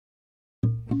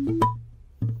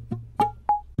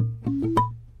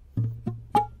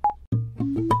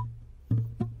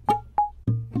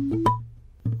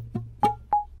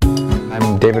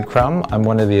David Crum. I'm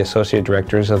one of the Associate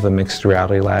Directors of the Mixed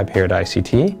Reality Lab here at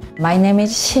ICT. My name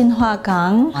is Shinhwa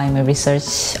Kang. I'm a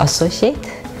Research Associate.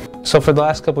 So for the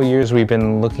last couple of years, we've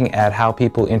been looking at how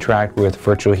people interact with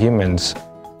virtual humans.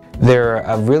 They're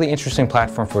a really interesting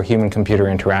platform for human-computer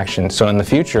interaction. So in the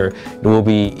future, we'll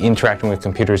be interacting with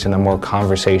computers in a more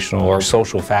conversational or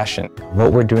social fashion.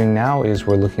 What we're doing now is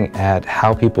we're looking at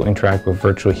how people interact with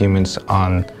virtual humans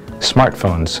on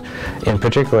smartphones. In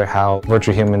particular, how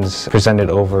virtual humans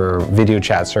presented over video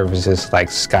chat services like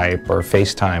Skype or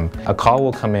FaceTime. A call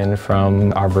will come in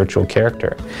from our virtual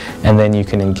character, and then you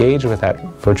can engage with that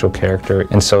virtual character,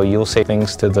 and so you'll say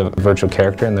things to the virtual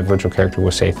character and the virtual character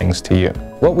will say things to you.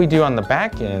 What we do on the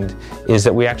back end is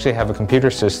that we actually have a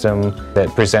computer system that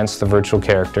presents the virtual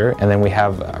character, and then we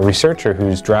have a researcher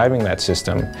who's driving that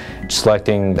system,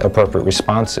 selecting the appropriate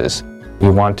responses. We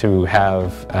want to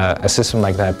have a system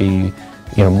like that be,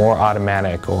 more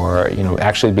automatic, or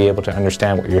actually be able to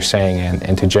understand what you're saying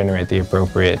and to generate the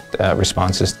appropriate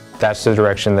responses. That's the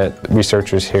direction that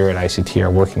researchers here at ICT are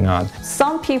working on.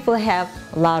 Some people have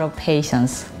a lot of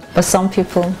patience, but some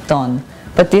people don't.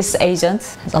 But this agent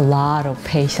has a lot of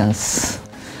patience.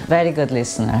 Very good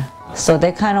listener. So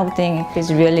that kind of thing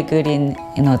is really good in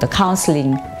the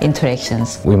counseling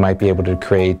interactions. We might be able to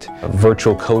create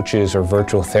virtual coaches or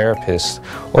virtual therapists,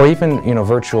 or even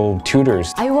virtual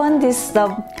tutors. I want this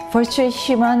virtual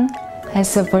human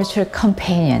as a virtual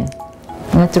companion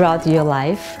throughout your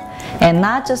life, and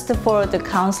not just for the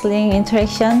counseling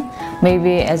interaction.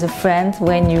 Maybe as a friend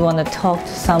when you want to talk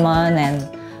to someone,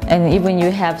 and even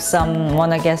you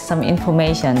want to get some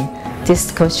information. This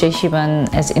virtual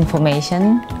human as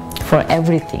information for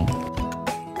everything.